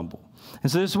brother stumble.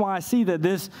 And so this is why I see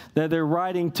that they're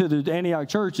writing to the Antioch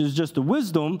church is just the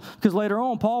wisdom, because later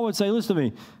on Paul would say, listen to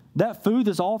me, that food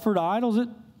that's offered to idols, it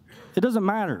doesn't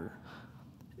matter.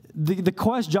 The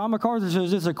question, John MacArthur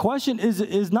says, it's a question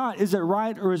is not, is it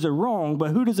right or is it wrong,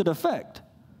 but who does it affect?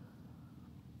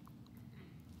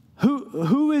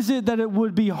 Who is it that it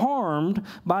would be harmed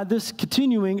by this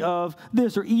continuing of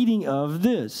this or eating of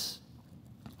this?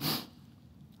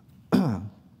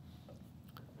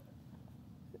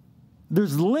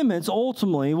 There's limits,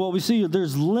 ultimately, what we see,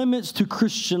 there's limits to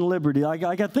Christian liberty.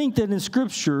 Like I think that in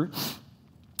Scripture,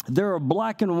 there are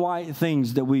black and white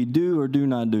things that we do or do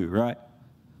not do, right?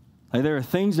 Like there are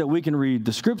things that we can read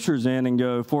the Scriptures in and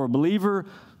go, for a believer,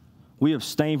 we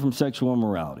abstain from sexual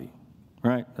immorality.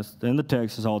 Right? That's in the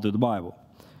text, it's all through the Bible.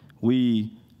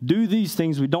 We do these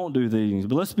things, we don't do these things.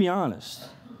 But let's be honest.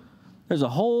 There's a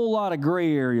whole lot of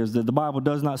gray areas that the Bible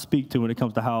does not speak to when it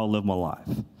comes to how I live my life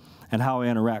and how I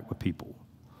interact with people.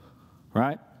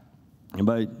 Right?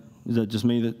 Anybody, is that just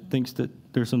me that thinks that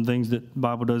there's some things that the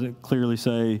Bible doesn't clearly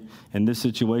say, in this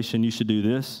situation you should do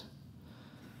this?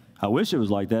 I wish it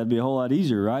was like that. It'd be a whole lot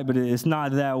easier, right? But it's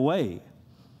not that way.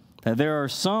 That there are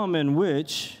some in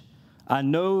which I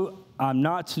know I'm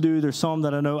not to do. There's some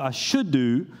that I know I should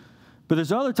do. But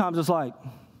there's other times it's like,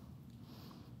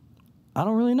 I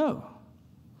don't really know.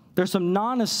 There's some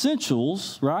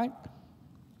non-essentials, right,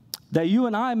 that you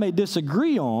and I may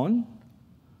disagree on.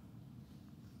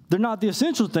 They're not the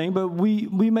essential thing, but we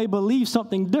may believe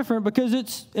something different because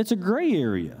it's a gray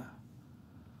area.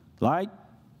 Like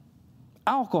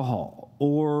alcohol,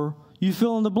 or you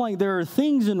fill in the blank. There are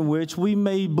things in which we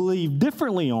may believe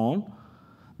differently on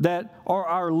that are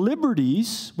our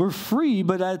liberties. We're free,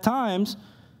 but at times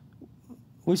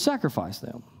we sacrifice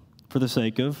them for the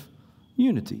sake of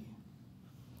unity.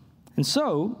 And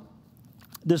so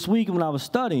this week when I was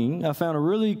studying, I found a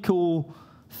really cool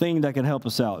thing that can help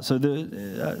us out. So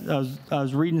I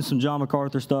was reading some John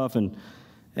MacArthur stuff, and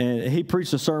he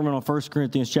preached a sermon on 1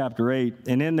 Corinthians chapter 8,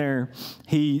 and in there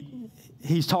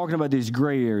he's talking about these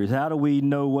gray areas. How do we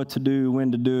know what to do,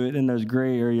 when to do it in those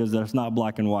gray areas that's not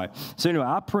black and white? So anyway,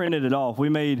 I printed it off. We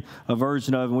made a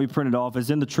version of it, and we printed it off.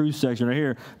 It's in the truth section right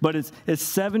here. But it's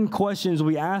 7 questions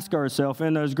we ask ourselves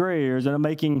in those gray areas and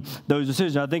making those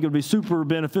decisions. I think it would be super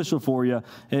beneficial for you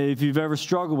if you've ever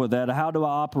struggled with that. How do I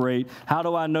operate? How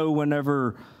do I know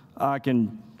whenever I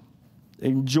can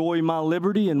enjoy my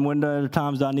liberty and when there are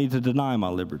times I need to deny my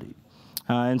liberty?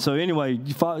 And so anyway,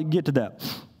 get to that.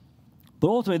 But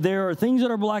ultimately, there are things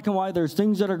that are black and white, there's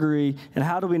things that are gray, and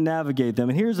how do we navigate them?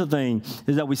 And here's the thing,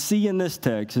 is that we see in this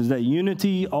text, is that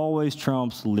unity always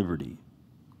trumps liberty.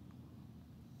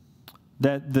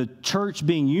 that the church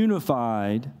being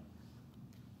unified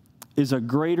is a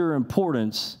greater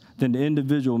importance than the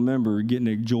individual member getting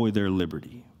to enjoy their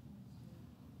liberty.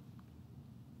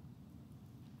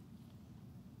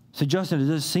 So, Justin, it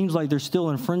just seems like they're still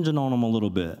infringing on them a little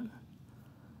bit.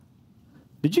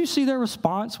 Did you see their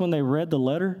response when they read the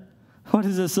letter? What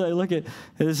does it say? Look at,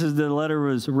 this is the letter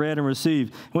was read and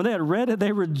received. When they had read it,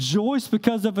 they rejoiced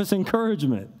because of its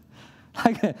encouragement.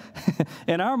 Like,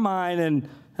 in our mind and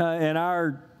in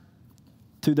our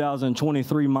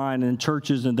 2023 mind and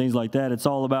churches and things like that, it's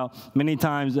all about, many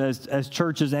times as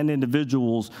churches and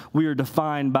individuals, we are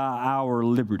defined by our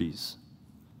liberties.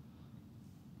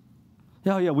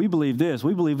 Oh, yeah, we believe this.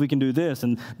 We believe we can do this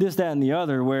and this, that, and the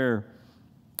other, where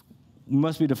we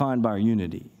must be defined by our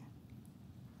unity.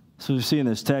 So we see in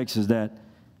this text is that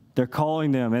they're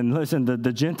calling them, and listen,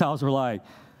 the Gentiles were like,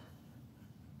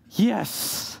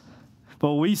 yes.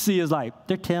 But what we see is like,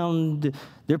 they're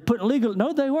putting legal,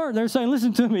 no, they weren't. They're saying,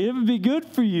 listen to me, it would be good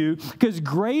for you, because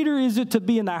greater is it to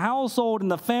be in the household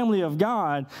and the family of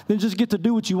God than just get to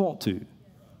do what you want to.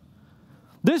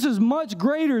 This is much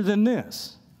greater than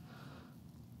this.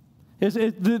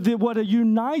 What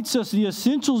unites us, the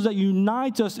essentials that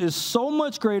unite us, is so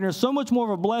much greater, so much more of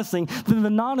a blessing than the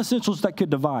non-essentials that could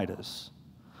divide us.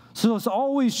 So let's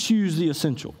always choose the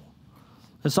essential.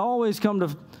 Let's always come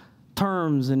to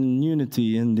terms and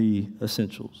unity in the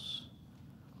essentials.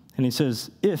 And he says,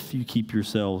 if you keep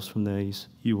yourselves from these,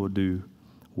 you will do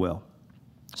well.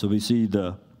 So we see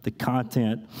the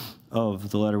content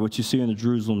of the letter, what you see in the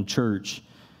Jerusalem church,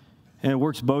 and it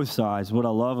works both sides. What I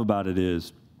love about it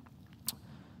is,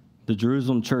 the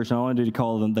Jerusalem church, not only did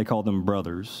they call them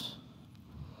brothers,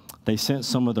 they sent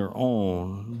some of their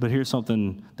own, but here's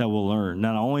something that we'll learn.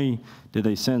 Not only did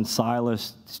they send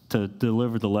Silas to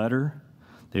deliver the letter,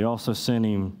 they also sent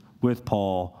him with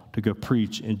Paul to go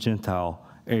preach in Gentile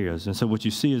areas. And so what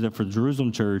you see is that for the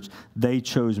Jerusalem church, they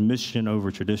chose mission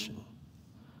over tradition.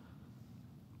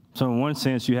 So in one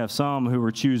sense, you have some who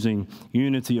are choosing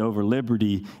unity over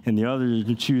liberty, and the others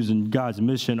are choosing God's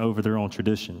mission over their own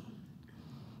tradition.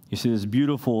 You see this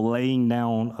beautiful laying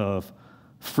down of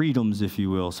freedoms, if you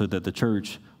will, so that the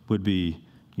church would be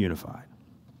unified.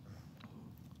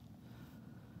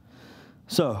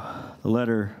 So the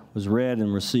letter was read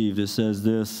and received. It says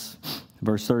this,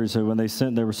 verse 30, so when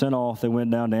they were sent off, they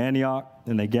went down to Antioch,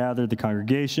 and they gathered the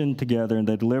congregation together, and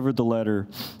they delivered the letter.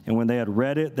 And when they had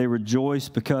read it, they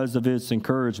rejoiced because of its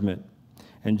encouragement.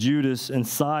 And Judas and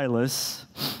Silas,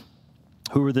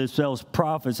 who were themselves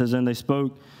prophets, as in they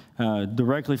spoke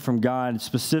directly from God,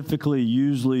 specifically,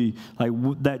 usually, like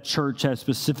that church has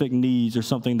specific needs or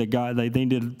something that God, they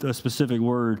needed a specific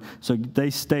word. So they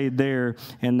stayed there,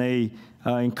 and they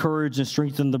encouraged and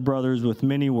strengthened the brothers with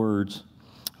many words.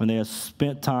 When they had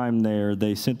spent time there,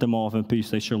 they sent them off in peace.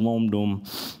 They shalommed them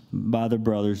by the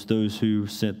brothers, those who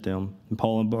sent them. And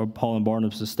Paul and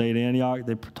Barnabas stayed in Antioch.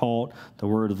 They taught the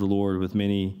word of the Lord with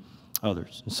many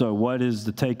others. So what is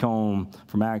the take home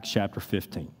from Acts chapter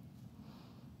 15?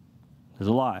 There's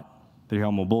a lot, but here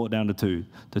I'm going to boil it down to two.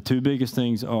 The two biggest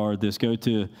things are this.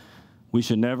 We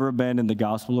should never abandon the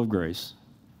gospel of grace.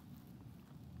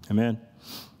 Amen.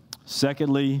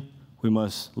 Secondly, we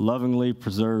must lovingly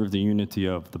preserve the unity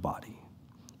of the body.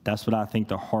 That's what I think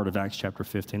the heart of Acts chapter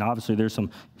 15. Obviously, there's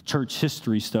some church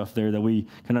history stuff there that we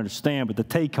can understand, but the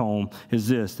take home is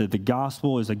this, that the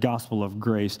gospel is a gospel of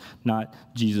grace, not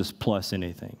Jesus plus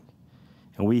anything.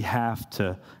 And we have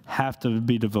to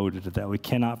be devoted to that. We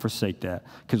cannot forsake that,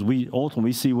 because we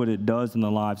ultimately see what it does in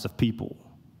the lives of people,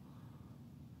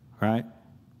 right?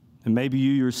 And maybe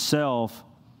you yourself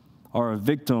are a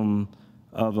victim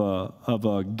of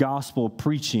a gospel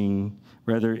preaching,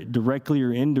 whether directly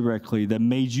or indirectly, that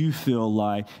made you feel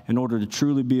like in order to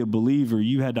truly be a believer,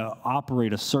 you had to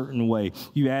operate a certain way.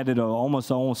 You added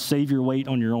almost savior weight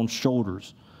on your own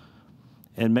shoulders.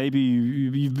 And maybe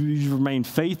you've remained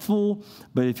faithful,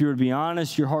 but if you were to be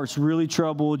honest, your heart's really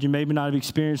troubled. You maybe not have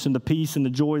experienced the peace and the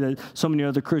joy that so many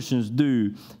other Christians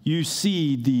do. You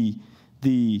see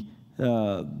the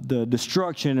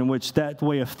destruction in which that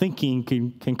way of thinking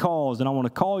can cause. And I want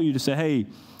to call you to say, hey,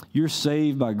 you're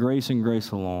saved by grace and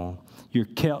grace alone. You're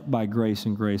kept by grace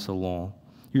and grace alone.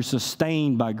 You're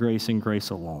sustained by grace and grace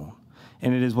alone.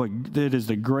 And it is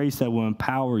the grace that will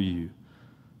empower you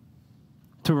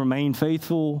to remain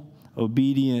faithful,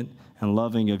 obedient, and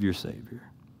loving of your Savior.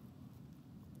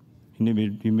 You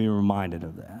need to be reminded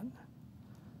of that.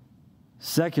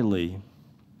 Secondly,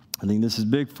 I think this is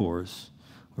big for us.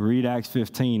 We read Acts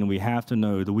 15, and we have to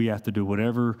know that we have to do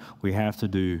whatever we have to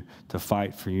do to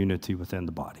fight for unity within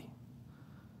the body.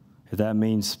 If that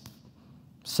means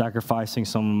sacrificing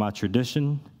some of my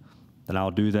tradition, then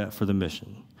I'll do that for the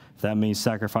mission. If that means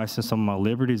sacrificing some of my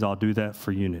liberties, I'll do that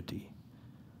for unity.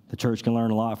 The church can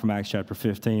learn a lot from Acts chapter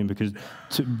 15 because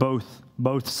to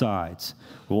both sides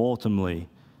will ultimately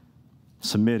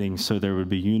submitting so there would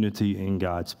be unity in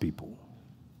God's people.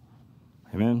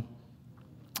 Amen.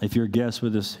 If you're a guest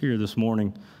with us here this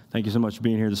morning, thank you so much for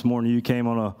being here this morning. You came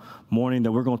on a morning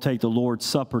that we're going to take the Lord's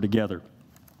Supper together.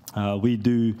 We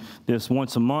do this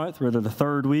once a month, whether the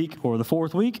third week or the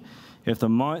fourth week. If the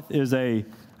month is a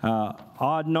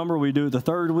odd number, we do it the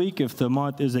third week. If the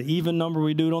month is an even number,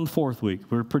 we do it on the fourth week.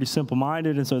 We're pretty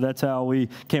simple-minded, and so that's how we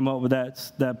came up with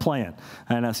that plan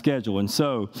and that schedule. And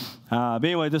so, but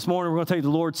anyway, this morning we're going to take the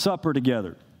Lord's Supper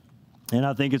together. And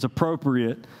I think it's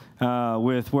appropriate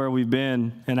with where we've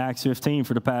been in Acts 15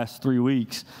 for the past 3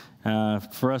 weeks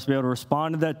for us to be able to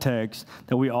respond to that text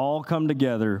that we all come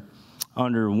together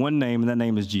under one name, and that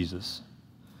name is Jesus.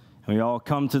 And we all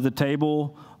come to the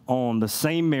table on the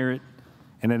same merit,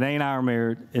 and it ain't our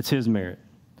merit, it's his merit.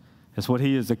 It's what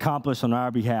he has accomplished on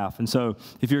our behalf. And so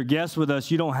if you're a guest with us,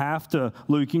 you don't have to,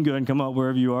 Luke, you can go ahead and come up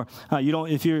wherever you are. You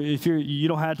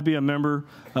don't have to be a member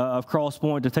of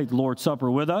Crosspointe to take the Lord's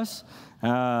Supper with us.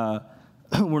 We're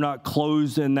not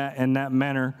closed in that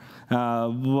manner.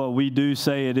 What we do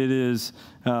say it is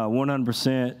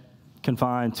 100%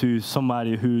 confined to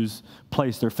somebody who's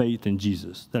placed their faith in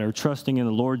Jesus, that are trusting in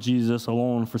the Lord Jesus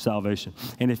alone for salvation.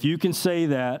 And if you can say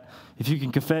that, if you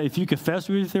confess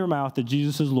with your mouth that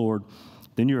Jesus is Lord,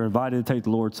 then you're invited to take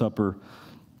the Lord's Supper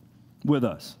with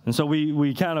us. And so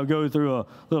we kind of go through a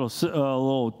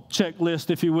little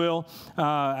checklist, if you will.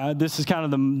 This is kind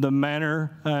of the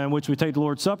manner in which we take the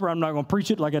Lord's Supper. I'm not going to preach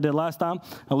it like I did last time.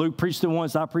 Luke preached it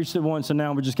once, I preached it once, and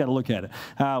now we just got to look at it.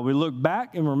 We look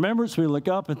back in remembrance. We look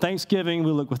up in thanksgiving.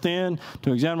 We look within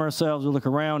to examine ourselves. We look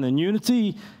around in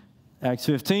unity, Acts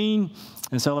 15.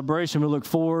 In celebration, we look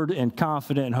forward in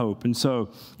confident hope. And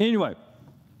so anyway,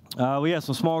 we have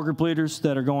some small group leaders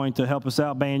that are going to help us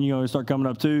out. Band, you're going to start coming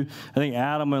up too. I think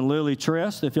Adam and Lily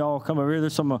Trest, if y'all come over here,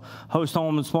 there's some host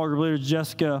home and small group leaders,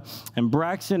 Jessica and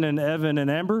Braxton and Evan and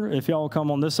Amber, if y'all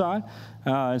come on this side.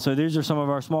 And so these are some of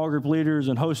our small group leaders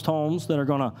and host homes that are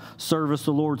going to service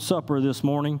the Lord's Supper this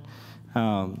morning.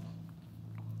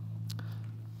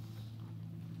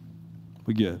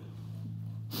 We good.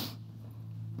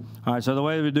 All right, so the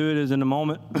way we do it is in a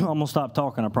moment, I'm going to stop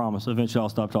talking, I promise. Eventually I'll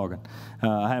stop talking.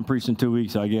 I haven't preached in 2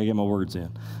 weeks, so I got to get my words in.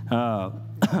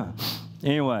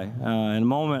 Anyway, in a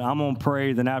moment, I'm going to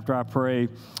pray. Then after I pray,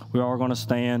 we are going to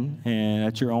stand, and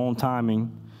at your own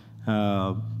timing,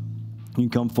 you can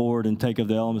come forward and take of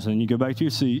the elements, and you go back to your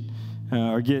seat,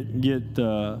 or get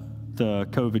the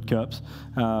COVID cups.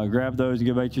 Grab those and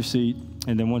go back to your seat,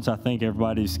 and then once I think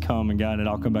everybody's come and gotten it,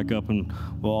 I'll come back up, and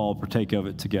we'll all partake of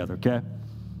it together, okay?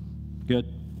 Good?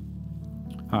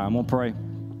 All right, I'm going to pray,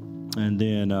 and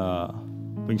then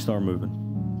we can start moving.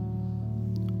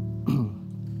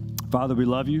 Father, we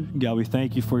love you. God, we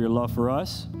thank you for your love for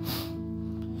us.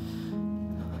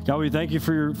 God, we thank you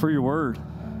for your word.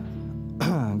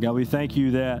 God, we thank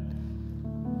you that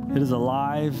it is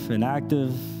alive and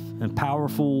active and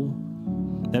powerful,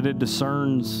 that it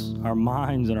discerns our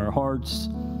minds and our hearts,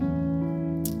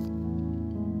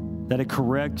 that it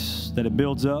corrects, that it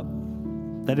builds up,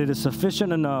 that it is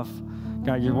sufficient enough.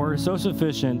 God, your word is so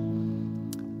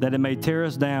sufficient that it may tear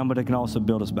us down, but it can also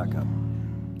build us back up.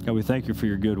 God, we thank you for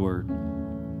your good word.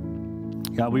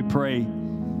 God, we pray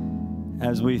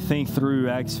as we think through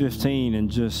Acts 15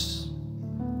 and just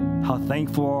how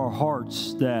thankful our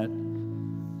hearts that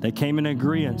they came in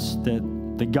agreement that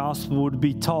the gospel would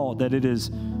be taught, that it is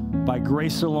by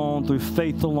grace alone, through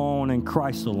faith alone, in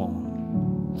Christ alone.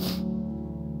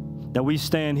 That we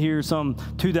stand here some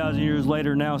 2,000 years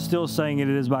later now still saying it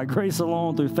is by grace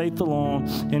alone, through faith alone,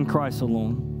 in Christ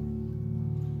alone.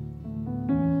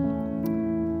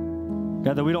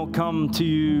 God, that we don't come to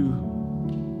you,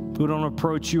 we don't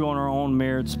approach you on our own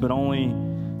merits, but only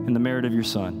in the merit of your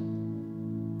Son.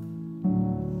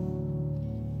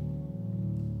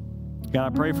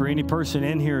 God, I pray for any person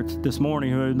in here this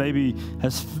morning who maybe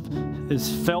has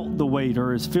felt the weight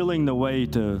or is feeling the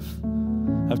weight of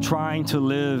trying to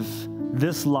live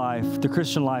this life, the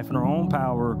Christian life, in our own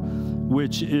power,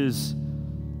 which is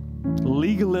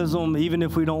legalism, even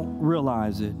if we don't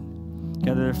realize it.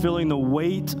 God, they're feeling the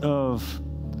weight of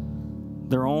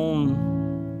their own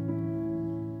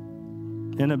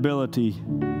inability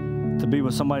to be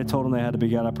what somebody told them they had to be.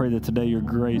 God, I pray that today your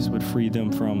grace would free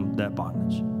them from that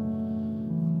bondage.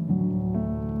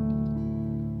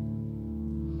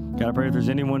 God, I pray if there's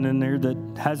anyone in there that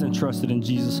hasn't trusted in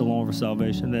Jesus alone for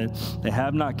salvation, that they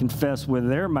have not confessed with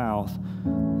their mouth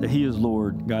that he is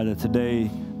Lord, God, that today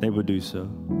they would do so.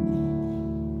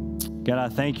 God, I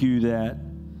thank you that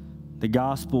the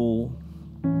gospel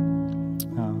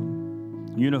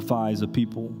unifies a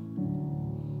people.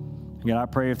 God, I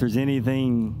pray if there's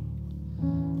anything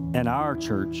in our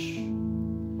church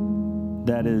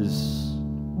that is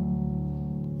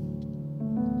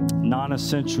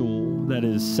non-essential, that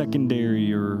is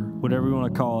secondary, or whatever you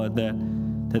want to call it, that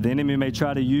the enemy may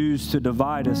try to use to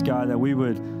divide us, God, that we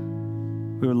would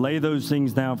lay those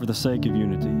things down for the sake of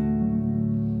unity,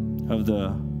 of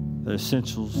the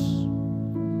essentials.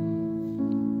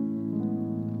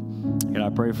 And I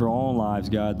pray for our own lives,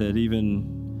 God, that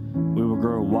even we will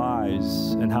grow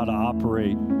wise in how to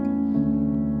operate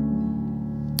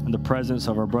in the presence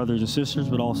of our brothers and sisters,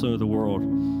 but also the world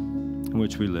in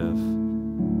which we live.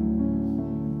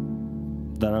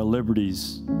 That our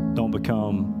liberties don't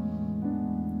become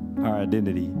our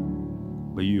identity,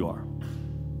 but you are.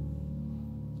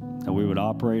 That we would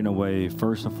operate in a way,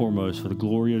 first and foremost, for the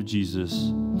glory of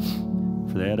Jesus,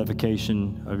 for the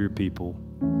edification of your people,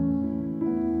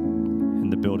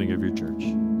 and the building of your church.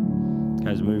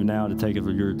 Guys, we move now to take it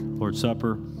for your Lord's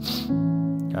Supper.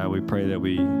 God, we pray that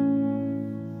we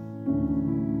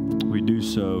do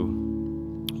so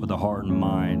with a heart and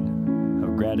mind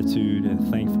of gratitude and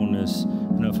thankfulness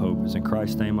and of hope. It's in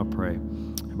Christ's name I pray.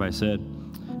 Everybody said,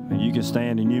 and you can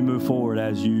stand and you move forward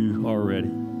as you are ready.